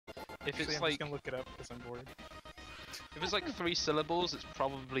If Actually, it's I'm like just gonna look it up because I'm bored. if it's like 3 syllables, it's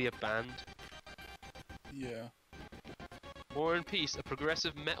probably a band. Yeah. War and Peace, a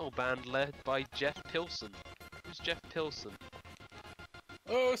progressive metal band led by Jeff Pilson. Who's Jeff Pilson?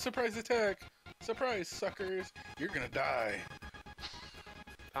 Oh, surprise attack! Surprise, suckers! You're gonna die.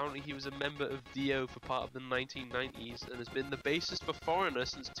 Apparently he was a member of Dio for part of the 1990s and has been the bassist for Foreigner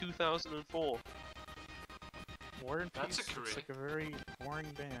since 2004. War and That's Peace a career. looks like a very boring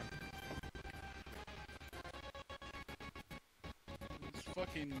band. This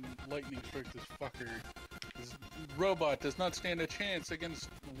fucking lightning strike this fucker. This robot does not stand a chance against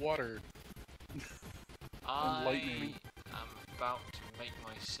water. I lightning. am about to make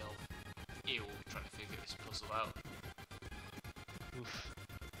myself ill trying to figure this puzzle out. Oof.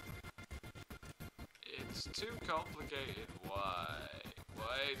 It's too complicated. Why?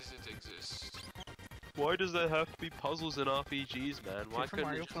 Why does it exist? Why does there have to be puzzles in RPGs, man? Why Super couldn't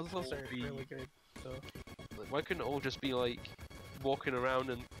Mario it just puzzles all are be, really good. So like, why couldn't it all just be like walking around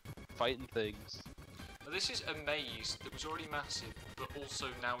and fighting things? Now, this is a maze that was already massive, but also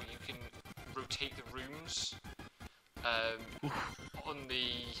now you can rotate the rooms on the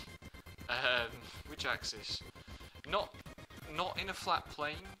which axis? Not in a flat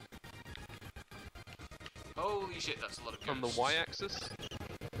plane. Holy shit, that's a lot of ghosts. On the y-axis?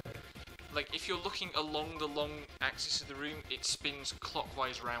 Like, if you're looking along the long axis of the room, it spins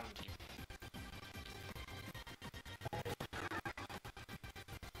clockwise round you.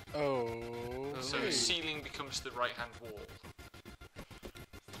 Oh. So hey. the ceiling becomes the right-hand wall.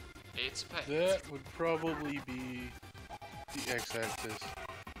 It's a pain. That would probably be the x-axis.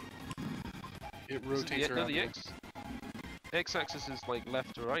 It rotates No, around. the x-axis is like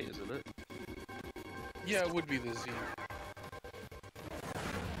left to right, isn't it? Yeah, it would be the Z.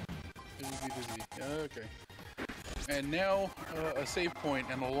 It would be the Z. Okay. And now, a save point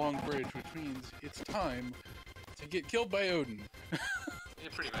and a long bridge, which means it's time to get killed by Odin. Yeah,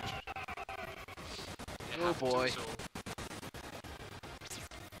 pretty much. It Oh happens boy. to us all.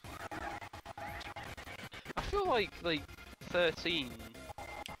 I feel like 13,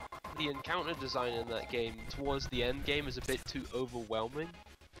 the encounter design in that game towards the end game is a bit too overwhelming.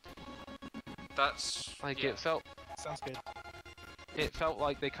 That's Like yeah. sounds good. it felt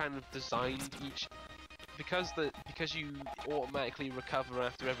like they kind of designed each because you automatically recover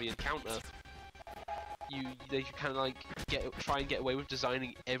after every encounter. They kind of like try and get away with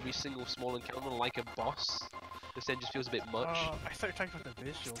designing every single small encounter like a boss. This then just feels a bit much. I thought you were talking about the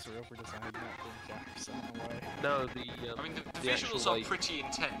visuals are over designed, not the encounters. I don't know why. No, the I mean, the the visuals actual, are like, pretty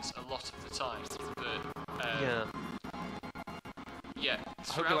intense a lot of the time, but yeah. yeah, I hope you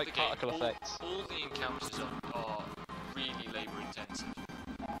throughout like the game, particle effects. all the encounters are really labor intensive.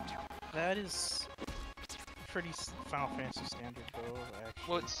 That is pretty Final Fantasy standard, though. Actually.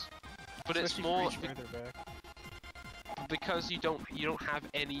 Well, but it's Especially more if you reach further back. because you don't have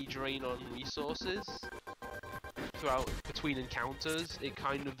any drain on resources throughout between encounters. It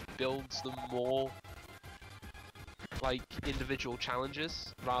kind of builds them more like individual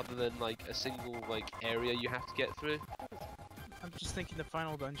challenges rather than like a single like area you have to get through. I'm just thinking the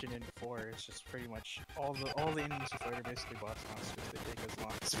final dungeon in 4 is just pretty much all the enemies you fight are basically boss monsters. They take as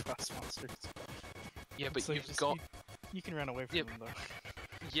long as boss monsters. Yeah, but So you've just- got you can run away from Yeah, them though.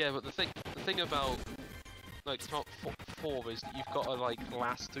 yeah, but the thing about like top 4 is that you've got to like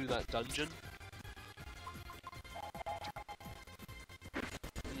last through that dungeon.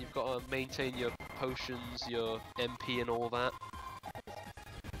 And you've got to maintain your potions, your MP and all that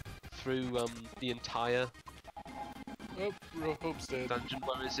through the entire Oh, Hope's dead. dungeon,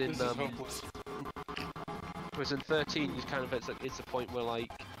 whereas This is hopeless. in 13 you kind of it's a point where like,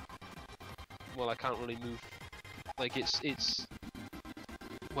 well, I can't really move, like it's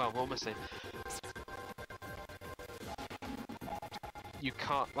well, what am I saying? You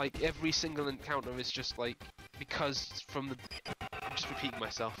can't, like, every single encounter is just like, because from the, I'm just repeating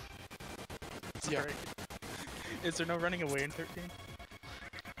myself. Yeah. Sorry. Is there no running away in 13?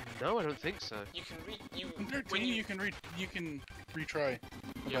 No, I don't think so. You can In 13, when you can retry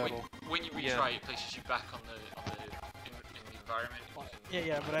the yeah, battle. when you retry, Yeah. it places you back on the in the environment. You can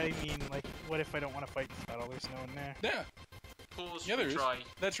Yeah, but I mean, like, what if I don't want to fight this battle? There's no one there. Yeah, pause, yeah, there is. retry.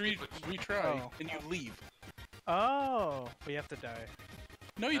 That's retry, Oh. and you leave. Oh, but you have to die.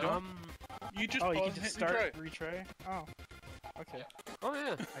 No, you don't. You just Oh, you pause can and just hit start, retry. retry? Oh, okay. Oh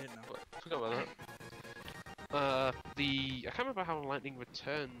yeah, I didn't know. What? Forgot about that. I can't remember how lightning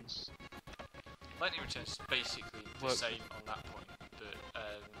returns. Lightning returns is basically the Works. same on that point,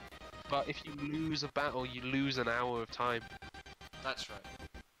 but But if you lose a battle, you lose an hour of time. that's right.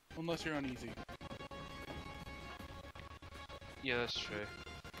 Unless you're on easy. Yeah, that's true.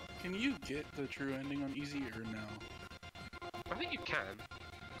 Can you get the true ending on easy or no? I think you can.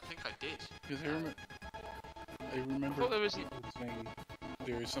 I think I did. Because I remember thought there was- people saying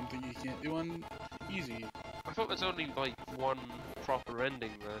there is something you can't do on easy. I thought there's only like one proper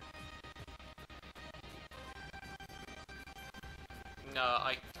ending there. No,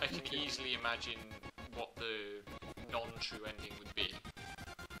 I can Okay. easily imagine what the non-true ending would be.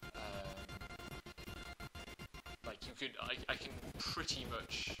 Like you could, I can pretty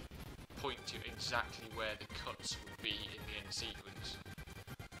much point to exactly where the cuts would be in the end sequence.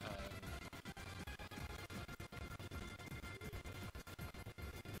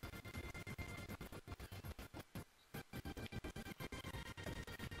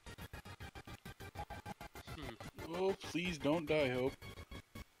 Oh, please don't die, Hope.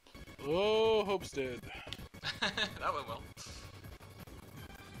 Oh, Hope's dead. That went well.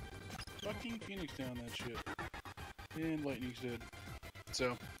 Fucking Phoenix down that shit. And Lightning's dead.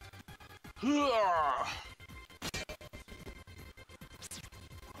 So. Hooah!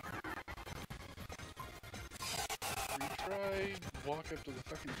 Retry, walk up to the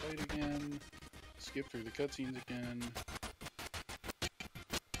fucking fight again, skip through the cutscenes again.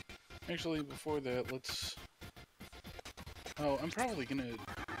 Actually, before that, let's... Oh, I'm probably gonna...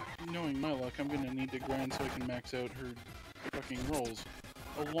 Knowing my luck, I'm gonna need to grind so I can max out her fucking rolls.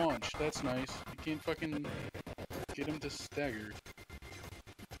 A launch, that's nice. I can't fucking get him to stagger.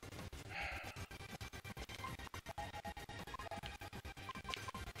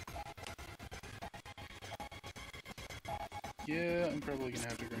 Yeah, I'm probably gonna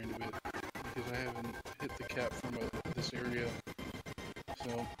have to grind a bit because I haven't hit the cap from this area.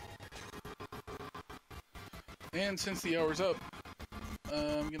 So, and since the hour's up,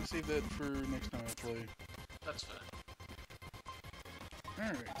 I'm gonna save that for next time I play. That's fair.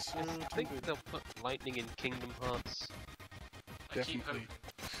 Alright, so I think they'll put lightning in Kingdom Hearts. I keep Definitely.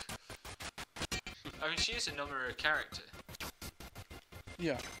 hoping. I mean, she is a number character.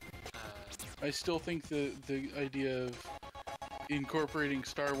 Yeah, I still think the idea of incorporating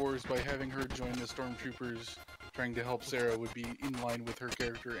Star Wars by having her join the Stormtroopers trying to help Sarah would be in line with her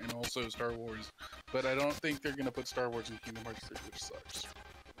character and also Star Wars. But I don't think they're gonna put Star Wars in Kingdom Hearts 3, which sucks.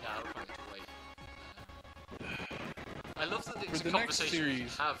 No, I'll probably have to wait. I love that it's For a the next conversation we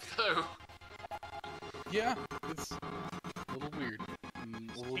series- have, though. Yeah, it's a little weird and a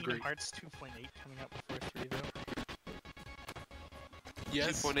little Kingdom great. Hearts 2.8 coming out before 3 though.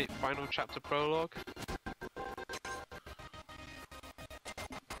 Yes, 2.8 final chapter prologue.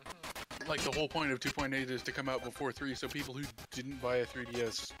 like the whole point of 2.8 is to come out before 3 so people who didn't buy a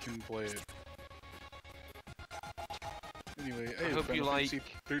 3DS can play it. Anyway, I have hope you Final Fantasy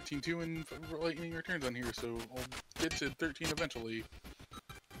like- 13-2 and Lightning Returns on here, so I'll get to 13 eventually.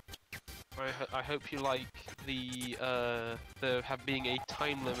 I hope you like the have being a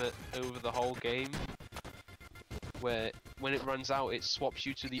time limit over the whole game, where when it runs out, it swaps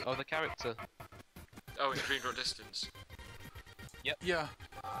you to the other character. Oh, in Green Road Distance. Yeah,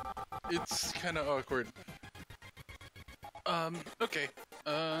 it's kind of awkward. Okay,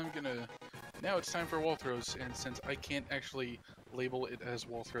 I'm gonna... Now it's time for wall throws, and since I can't actually label it as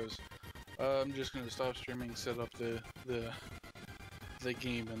wall throws, I'm just gonna stop streaming, set up the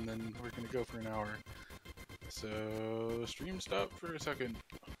game, and then we're gonna go for an hour. So, stream stop for a second.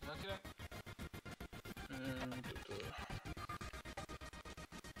 Okay.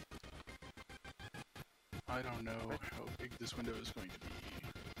 I don't know how big this window is going to be.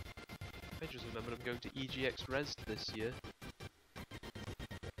 I just remembered I'm going to EGX Res this year.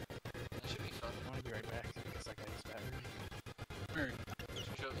 That should be fun. I want to be right back because I got his battery. Alright.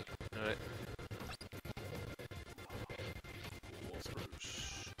 Surely. Alright, Wall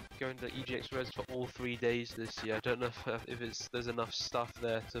throws. going to EGX Res for all 3 days this year. I don't know if there's enough stuff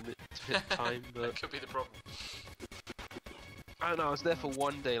there to fit time, but That could be the problem. I don't know. I was there for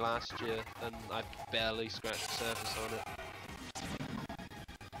 1 day last year, and I barely scratched the surface on it.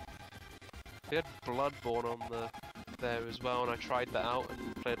 We had Bloodborne on there as well, and I tried that out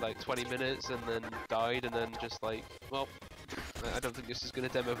and played like 20 minutes, and then died, and then just like, well, I don't think this is going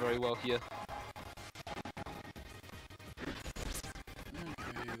to demo very well here. Okay,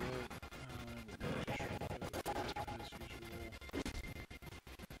 that, as usual.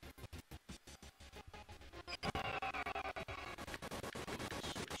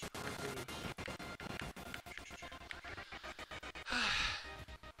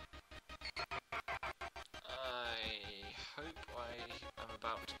 I hope I am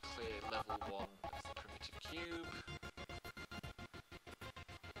about to clear level 1 of the primitive cube.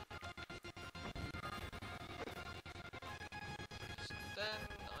 Then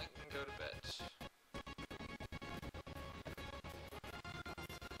I can go to bed.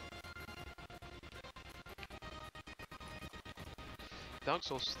 Dark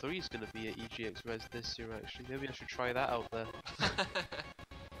Souls 3 is going to be at EGX Res this year, actually. Maybe I should try that out there.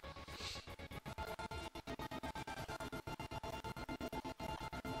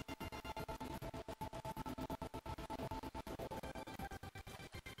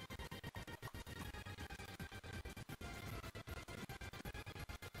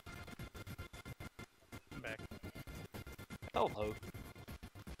 I'm back. Hello.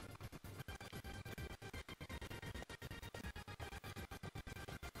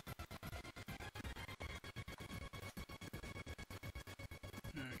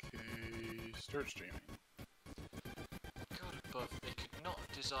 Okay, start streaming. God above, they could not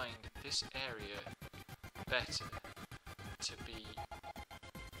have designed this area better to be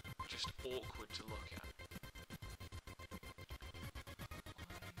just awkward to look at.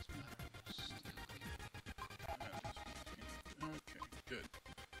 Okay, good.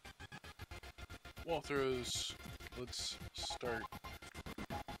 Walthrows, let's start.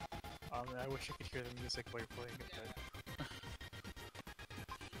 I wish I could hear the music while you're playing it, but...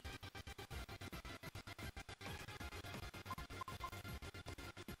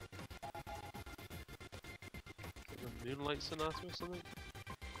 The Moonlight Sonata or something?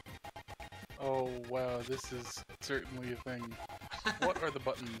 Oh wow, this is certainly a thing. What are the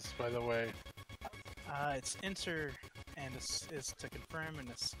buttons, by the way? It's enter and is to confirm, and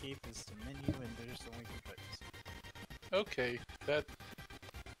escape is the menu, and there's the only two buttons. Okay, that...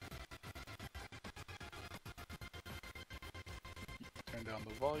 Turn down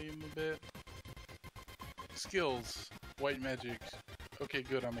the volume a bit. Skills. White magic. Okay,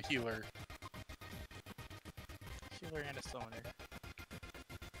 good, I'm a healer. Healer and a summoner.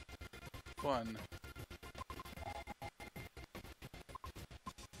 Fun.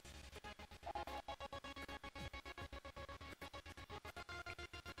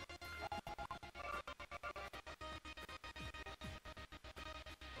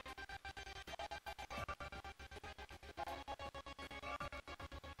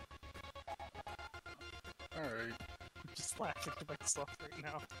 Alright, I'm just laughing to myself right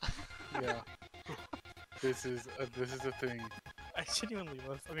now. yeah. This is a thing. I genuinely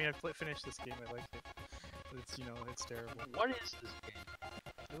love. I mean, I finished this game. I liked it. But it's it's terrible. What is this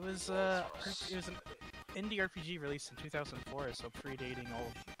game? It was it was an indie RPG released in 2004, so predating all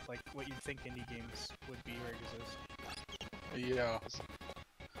of, like what you'd think indie games would be or exist. Yeah.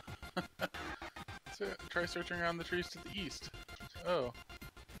 So, try searching around the trees to the east. Oh.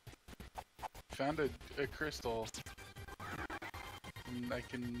 Found a crystal. And I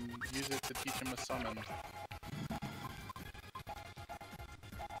can use it to teach him a summon.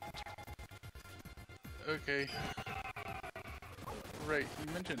 Okay. Right,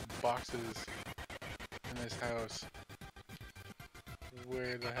 you mentioned boxes in this house.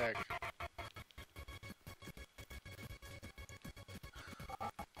 Where the heck?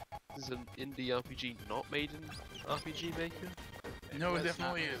 This is an indie RPG not made in RPG Maker? No, it was not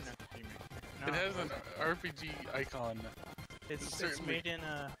definitely made is. in RPG. It No, has an RPG icon. It's certainly- made in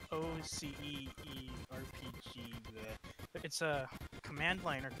a OCE RPG. It's a command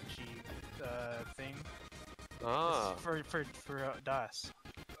line RPG thing. Ah. It's for DOS.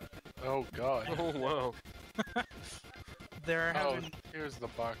 Oh god. Oh wow. There Oh, haven't here's the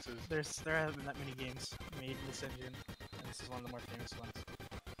boxes. there haven't that many games made in this engine, and this is one of the more famous ones.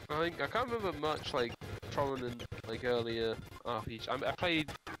 I can't remember much like prominent like earlier RPG.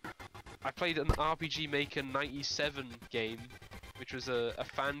 I played an RPG Maker 97 game, which was a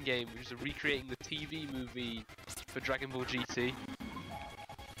fan game, which was recreating the TV movie for Dragon Ball GT.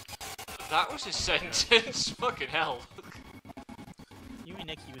 That was a sentence. Fucking hell. Yumi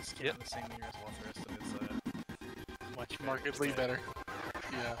Nikki was killed Yep. in the same year as Walthrus, and is much Markedly better.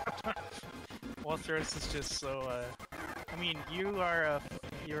 Yeah. Walthrus is just so. I mean, you're a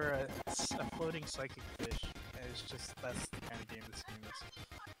floating psychic fish, and it's just that's the kind of game this game is.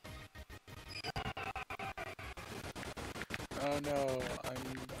 Oh no, I'm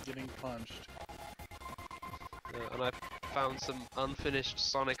getting punched. And I found some unfinished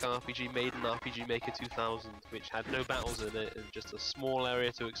Sonic RPG made in RPG Maker 2000, which had no battles in it and just a small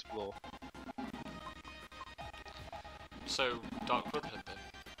area to explore. So, Dark Brotherhood then?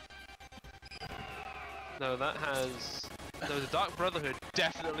 No, that has... No, the Dark Brotherhood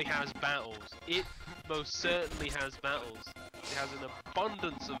definitely has battles. It most certainly has battles. It has an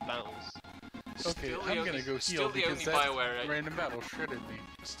abundance of battles. Okay, Still the I'm only- gonna go still heal the because only that BioWare, random battle shredded me.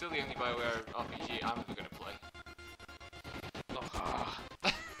 still the only BioWare RPG I'm ever gonna play. Oh,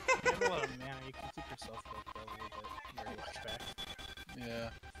 You have a lot of mana, you can keep yourself healed probably, but you're much back. Yeah.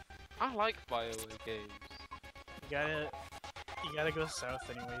 I like BioWare games. You gotta go south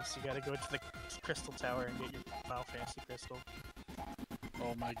anyways. You gotta go to the Crystal Tower and get your Final Fantasy Crystal.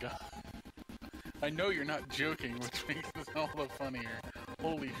 Oh my god. I know you're not joking, which makes this all the funnier.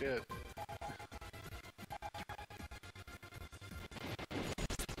 Holy shit.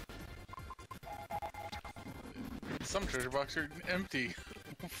 Some treasure boxes are empty.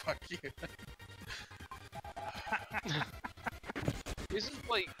 Fuck you. Isn't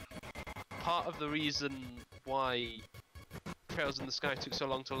like part of the reason why Trails in the Sky took so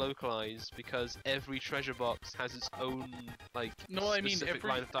long to localize because every treasure box has its own like No, I mean specific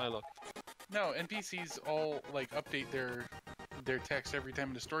line of dialogue? No, NPCs all like update their text every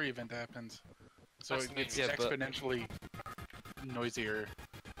time the story event happens, so That's it the gets main reason. exponentially noisier.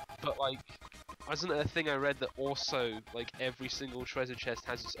 But like, wasn't it a thing I read that also like every single treasure chest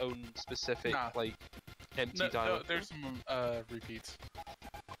has its own specific Nah. like empty No, dialogue? there's some repeats,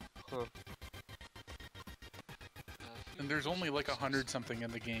 Huh. and there's only like 100 something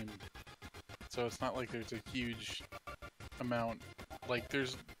in the game, so it's not like there's a huge amount. Like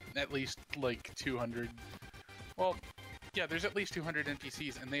there's at least like 200. Well, yeah, there's at least 200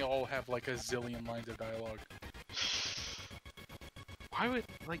 NPCs, and they all have like a zillion lines of dialogue. Why would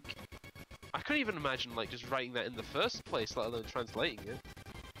like? I couldn't even imagine like just writing that in the first place, let alone translating it.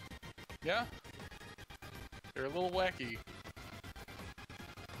 Yeah, they're a little wacky.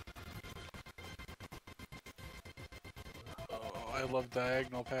 Oh, I love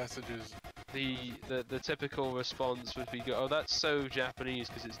diagonal passages. The typical response would be, "Oh, that's so Japanese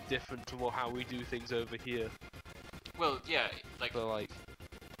because it's different to how we do things over here." Well, yeah, like But like,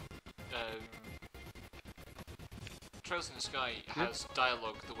 Trails in the Sky has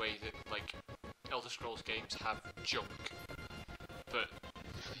dialogue the way that like Elder Scrolls games have junk, but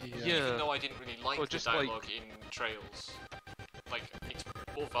Yeah. even though I didn't really like Or the just, like- dialogue in Trails, like it's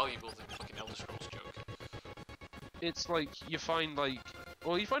more valuable than fucking Elder Scrolls junk. it's like you find like,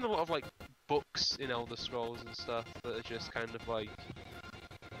 well, you find a lot of like books in Elder Scrolls and stuff that are just kind of like,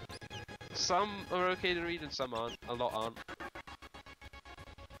 some are okay to read and some aren't. A lot aren't.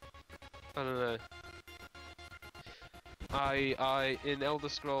 I don't know. In Elder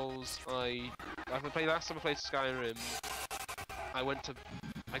Scrolls, last time I played Skyrim,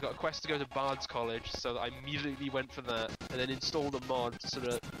 I got a quest to go to Bard's College, so that I immediately went for that, and then installed a mod so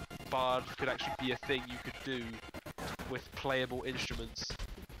that Bard could actually be a thing you could do with playable instruments.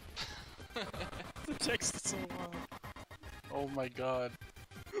 The text is so long. Oh my god.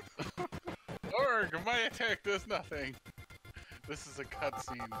 Org, my attack does nothing. This is a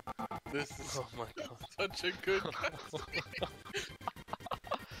cutscene. This is Oh my god. such a good cutscene.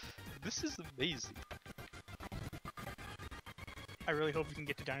 This is amazing. I really hope we can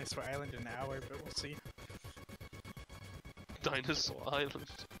get to Dinosaur Island in an hour, but we'll see. Dinosaur Island.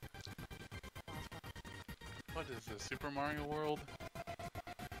 What is this, Super Mario World?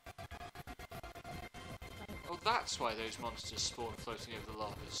 Oh, that's why those monsters spawn floating over the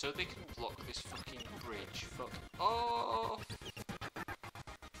lava, so they can block this fucking bridge. Fuck off!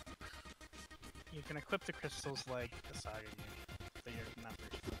 You can equip the crystals like the Saga game. They are not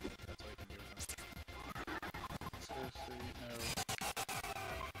very strong. That's all you can do with them. Seriously,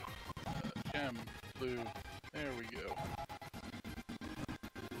 no. Gem, blue. There we go.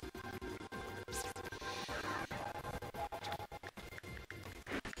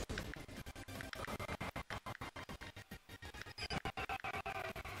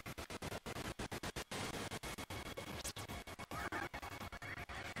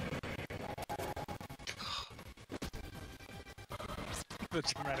 The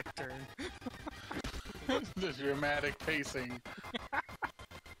dramatic turn. The dramatic pacing.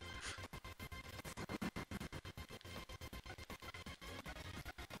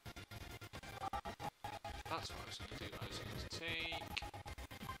 That's what I was going to do. I was going to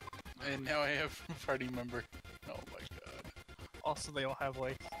take... And now I have a party member. Oh my god. Also, they all have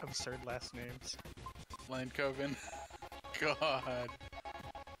like absurd last names. Land Coven. God.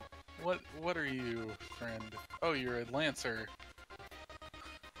 What are you, friend? Oh, you're a Lancer.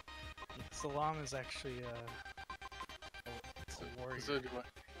 Salam is actually a warrior. So do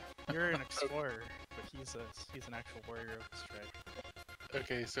I. You're an explorer, but he's an actual warrior of this tribe.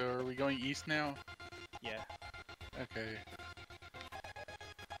 Okay, so are we going east now? Yeah. Okay.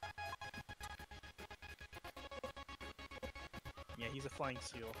 Yeah, he's a flying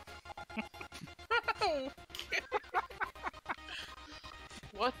seal.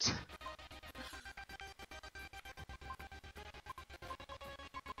 What?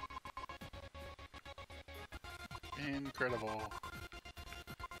 Incredible.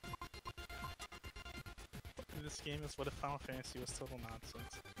 This game is what if Final Fantasy was total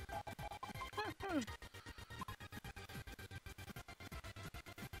nonsense.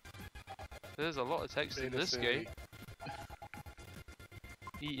 There's a lot of text in Beta this city. game.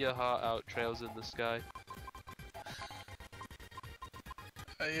 Eat your heart out, trails in the sky.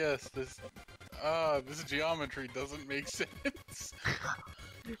 Yes, this geometry doesn't make sense.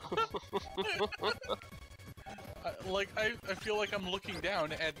 I feel like I'm looking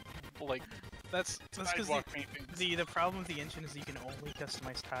down at like That's because sidewalk paintings. the problem with the engine is you can only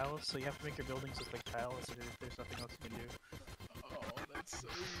customize tiles, so you have to make your buildings look like tiles. Or there's nothing else you can do. Oh, that's so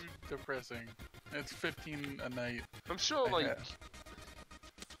depressing. It's 15 a night. I'm sure, I like, have-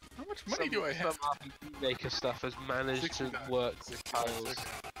 How much money do I have? Some RPG Maker stuff has managed to 69. work with tiles.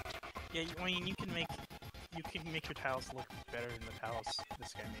 Yeah, I mean you can make your tiles look better than the tiles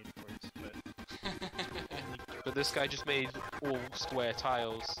this guy made for us, but only But this guy just made all square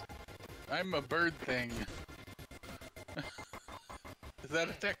tiles. I'm a bird thing. Is that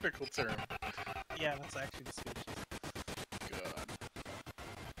a technical term? yeah, that's actually the species. God.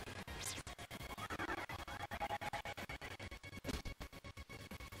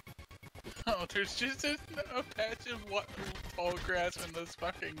 Oh, there's just a patch of tall grass in this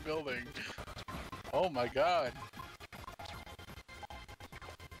fucking building. Oh my god.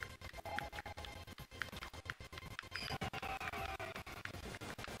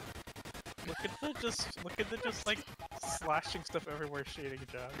 Look at the just like slashing stuff everywhere, shading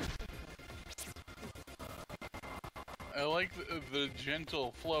job. I like the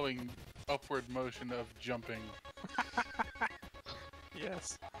gentle flowing upward motion of jumping.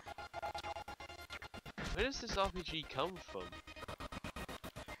 Yes. Where does this RPG come from?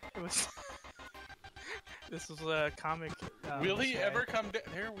 It was. This was a comic. Will this he guy- ever come down?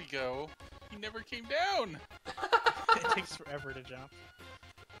 There we go. He never came down. It takes forever to jump.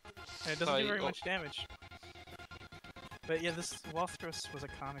 And it doesn't do Like, very oh. much damage. But yeah, this Walthrus was a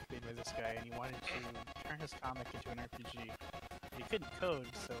comic made by this guy, and he wanted to turn his comic into an RPG. He couldn't code,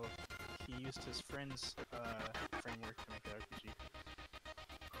 so he used his friend's framework to make an RPG.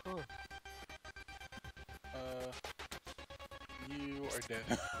 Oh. You are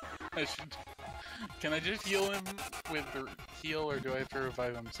dead. I should. Can I just heal him with the heal, or do I have to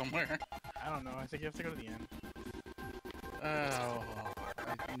revive him somewhere? I don't know, I think you have to go to the end. Oh,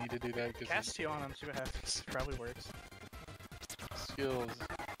 I need to do that because Cast heal on him, see what happens. Probably works. skills.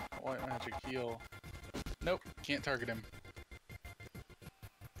 White magic heal. Nope, can't target him.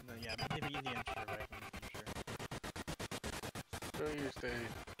 No, yeah, maybe in the end should revive him, I'm sure. Show your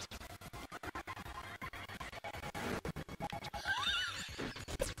state.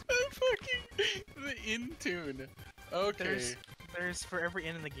 Fucking the in tune. Okay. There's for every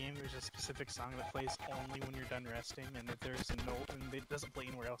inn in the game, there's a specific song that plays only when you're done resting, and if there's a note, and it doesn't play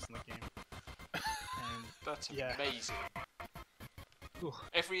anywhere else in the game. And That's Yeah. amazing. Ooh.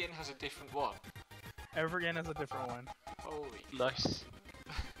 Every inn has a different one. every inn has a different one. Holy. Nice.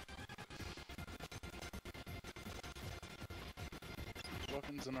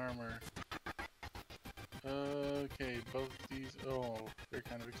 Weapons and armor. Okay, both these. Oh, they're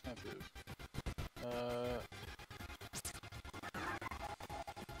kind of expensive.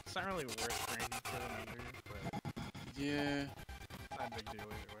 It's not really worth grinding for them either, but Yeah. not a big deal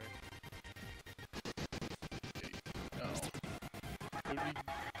either way. No.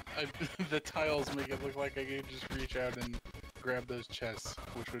 It would be, the tiles make it look like I could just reach out and grab those chests,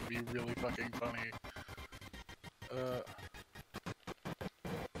 which would be really fucking funny.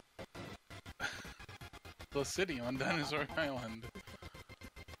 The city on Dinosaur Island.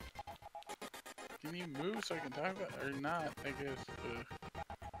 Can you move so I can talk about or not? I guess.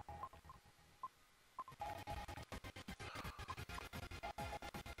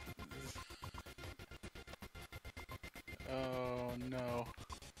 Oh no.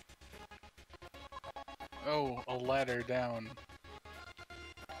 Oh, a ladder down.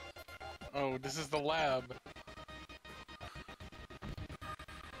 Oh, this is the lab.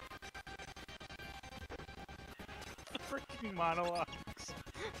 Freaking monologues.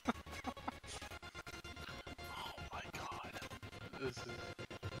 Oh my god. This is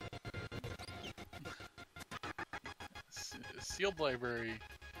sealed library.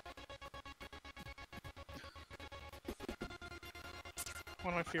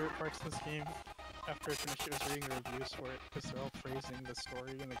 One of my favorite parts of this game, after I finished it, was reading the reviews for it, because they're all praising the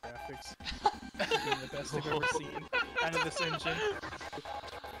story and the graphics as being the best they've ever seen out of this engine.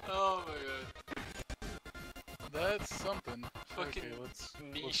 Oh my god. That's something. Fucking Okay, let's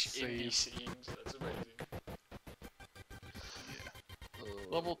niche indie save. scenes. That's amazing.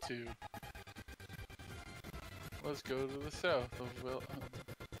 Level 2. Let's go to the south of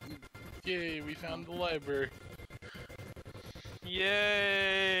Yay, we found the library.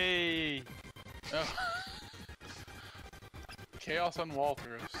 Yay! Oh. Chaos on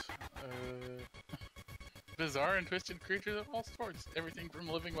Walters. bizarre and twisted creatures of all sorts. Everything from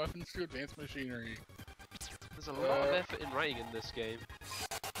living weapons to advanced machinery. There's a lot of effort in writing in this game.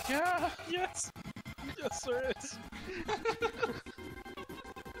 Yeah! Yes! Yes, there is!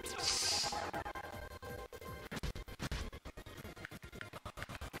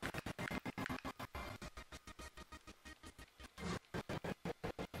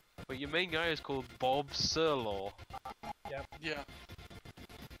 But your main guy is called Bob Sirlaw. Yeah.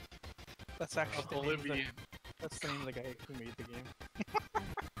 That's actually the name of the, Bolivian. that's the name of the guy who made the game.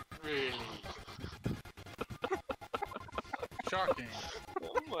 Really? Shocking.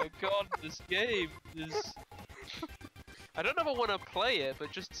 Oh my god, this game is... I don't ever want to play it,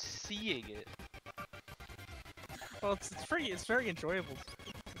 but just seeing it. Well, it's very enjoyable.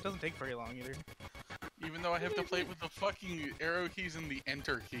 It doesn't take very long either. Even though I have to play it with the fucking arrow keys and the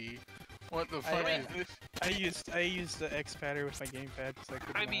enter key. What the fuck is this? I used the X pattern with my gamepad because I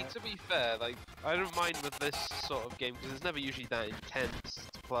couldn't. I mean, to be fair, like, I don't mind with this sort of game because it's never usually that intense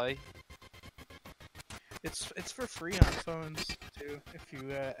to play. it's for free on phones too. If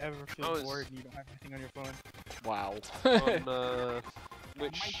you ever feel Oh, it's- bored and you don't have anything on your phone. Wow. On,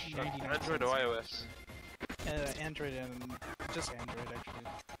 which, Might be 99 Android or cents. iOS? Android and just Android actually.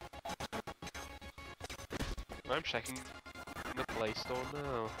 I'm checking the Play Store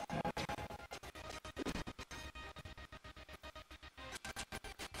now.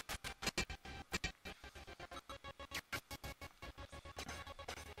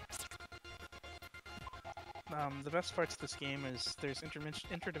 The best parts of this game is there's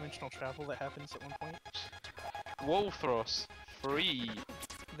interdimensional travel that happens at one point. Wolfros, free.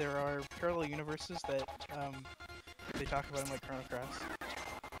 There are parallel universes that they talk about in like Chrono Cross.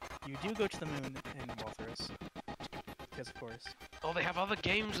 You do go to the moon in Waltherus, because of course. Oh, they have other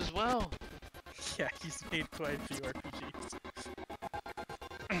games as well. Yeah, he's made quite a few RPGs.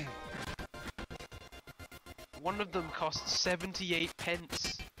 One of them costs 78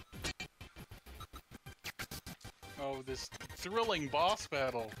 pence. Oh, this thrilling boss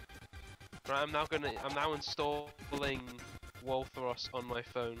battle. Right, I'm now installing Wolfros on my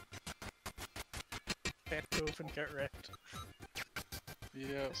phone. Batcove and get wrecked.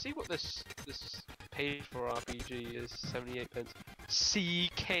 Yeah. Let's see what this page for RPG is. 78 pence. C.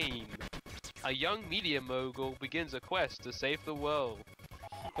 Kane. A young media mogul begins a quest to save the world.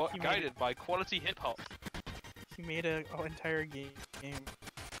 He made- Guided by quality hip hop. He made a whole entire game,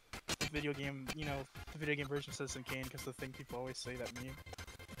 video game. You know, the video game version of Citizen Kane, because the thing people always say that meme.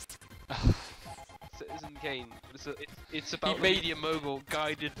 Citizen Kane. It's about made- media mogul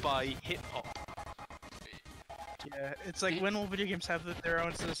guided by hip hop. Yeah, it's like when will video games have their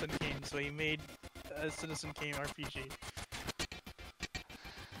own Citizen Kane? So he made a Citizen Kane RPG.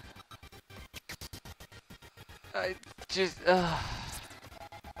 I just. I'm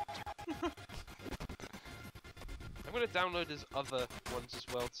gonna download his other ones as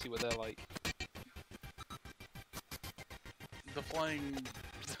well to see what they're like. The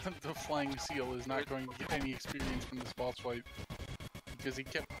flying seal is not going to get any experience from this boss fight because he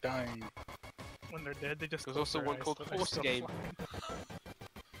kept dying. When they're dead, they just. There's close also their one eyes, called so they're Horse still Game. flying.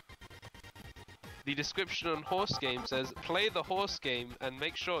 The description on Horse Game says, play the horse game and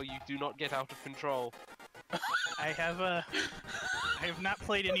make sure you do not get out of control. I have not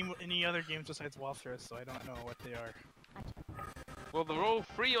played any other games besides Waltherus, so I don't know what they are. Well, they're all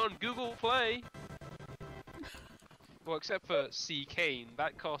free on Google Play. Well, except for C. Kane,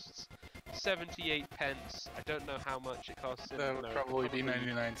 that costs 78 pence. I don't know how much it costs in That would America. probably be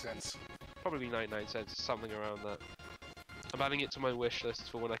 99 cents. Probably 99 cents, something around that. I'm adding it to my wish list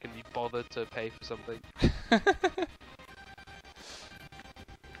for when I can be bothered to pay for something.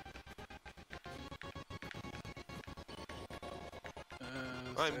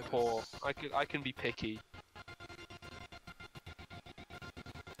 I'm Status. poor. I can be picky.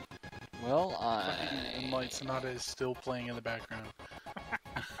 Well, And Light Sonata is still playing in the background.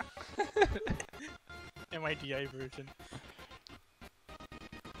 MIDI version.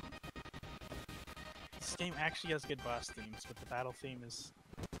 This game actually has good boss themes, but the battle theme is...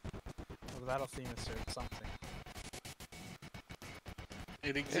 Well, the battle theme is sort of something.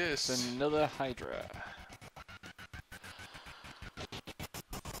 It it's exists. another Hydra.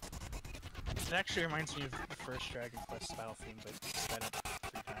 It actually reminds me of the first Dragon Quest battle theme, but sped up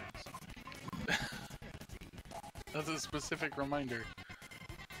 3 times. That's a specific reminder.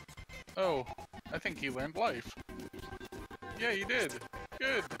 Oh, I think you learned life. Yeah, you did.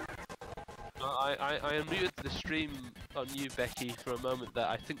 Good. I unmuted the stream on you, Becky, for a moment there.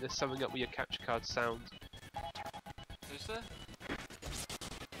 I think there's something up with your capture card sound. Is there?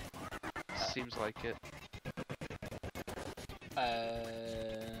 Seems like it.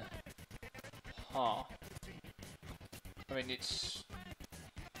 Huh. I mean, it's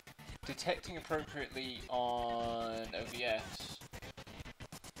detecting appropriately on OBS.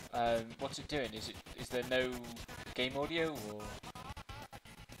 What's it doing? Is there no game audio or?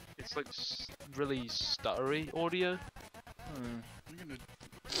 It's like really stuttery audio. I'm gonna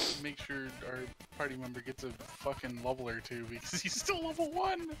make sure our party member gets a fucking level or two because he's still level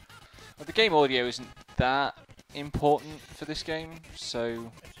 1. Well, the game audio isn't that important for this game,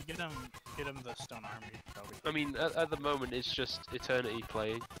 so If you get him the stone armor, you probably. I mean, at the moment, it's just Eternity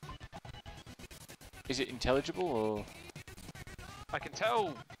playing. is it intelligible or? I can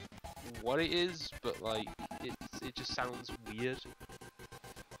tell what it is, but like, it just sounds weird.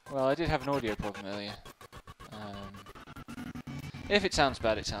 Well, I did have an audio problem earlier. If it sounds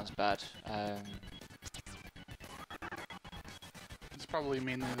bad, it sounds bad. It's probably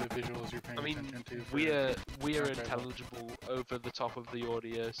mainly the visuals you're paying I mean, attention to. for- we're Okay, intelligible over the top of the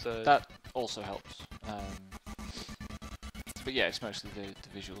audio, so That also helps. But yeah, it's mostly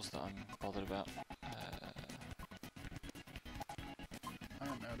the visuals that I'm bothered about. I'm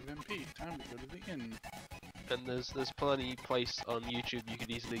out of MP. Time to go to the inn. and there's plenty place on YouTube you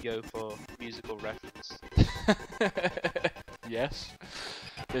could easily go for musical reference. Yes.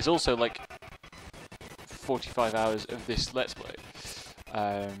 There's also like 45 hours of this Let's Play.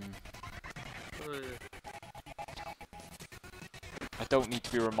 I don't need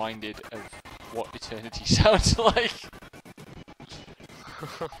to be reminded of what Eternity sounds like.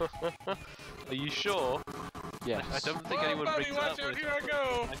 Are you sure? Yes. I don't think anyone brings it up. Here I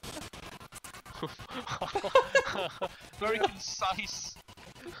go! Very concise.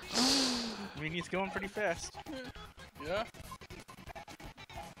 I mean, he's going pretty fast. Yeah?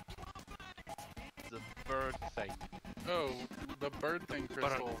 The bird thing. Oh, the bird thing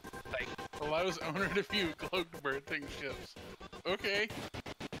crystal Thing. allows owner to view cloaked bird thing ships. Okay.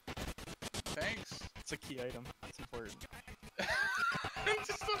 Thanks. It's a key item. It's important.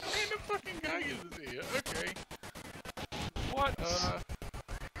 Just some random fucking guy can see. Okay. What?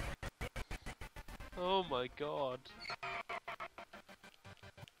 Oh my god.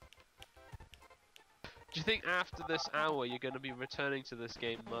 Do you think after this hour you're going to be returning to this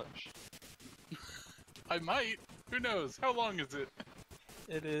game much? I might. Who knows? How long is it?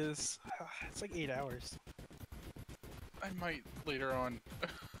 It is. It's like 8 hours. I might later on.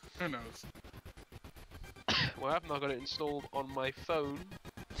 Who knows? Well, I've not got it installed on my phone.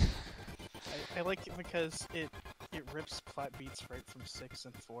 I like it because it rips plot beats right from 6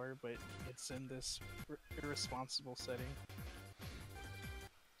 and 4, but it's in this irresponsible setting.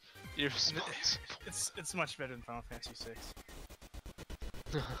 Irresponsible. It's much better than Final Fantasy 6.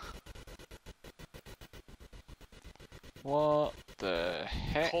 What the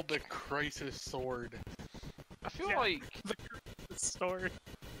heck? Called the Crisis Sword. I feel Yeah. like The story.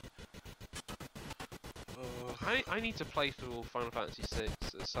 I need to play through Final Fantasy 6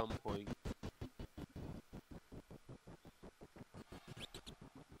 at some point.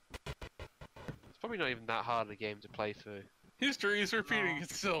 It's probably not even that hard a game to play through. History is repeating No.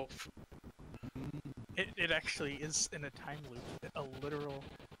 itself. It actually is in a time loop, a literal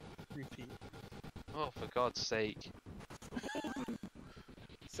repeat. Oh, for God's sake.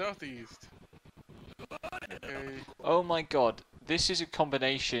 Southeast. Okay. Oh my god, this is a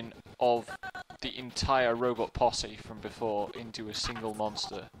combination of the entire robot posse from before into a single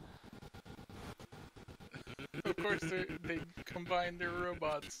monster. Of course, they combine their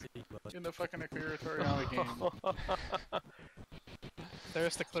robots in the fucking Akira Toriyama game.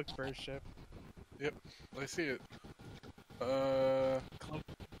 There's the cloaked bird ship. Yep, I see it.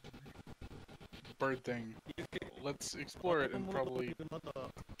 Bird thing. Let's explore it and probably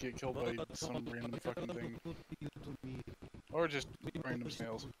get killed by some random fucking thing. Or just random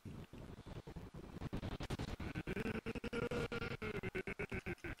snails.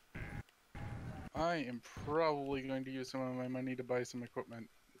 I am probably going to use some of my money to buy some equipment.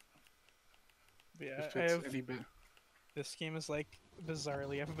 But yeah, If I it's have, any bit. this game is like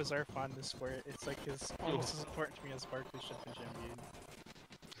bizarrely. I have a bizarre fondness for it. It's like almost as important to me as Barclay Ship and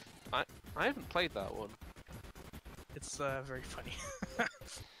Jambian. I haven't played that one. It's very funny.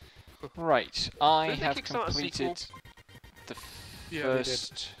 Right, I Didn't they have kickstart a sequel? completed the Yeah, they did.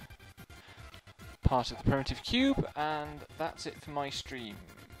 first part of the Primitive Cube, and that's it for my stream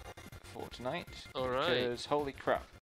for tonight. Alright. Because holy crap,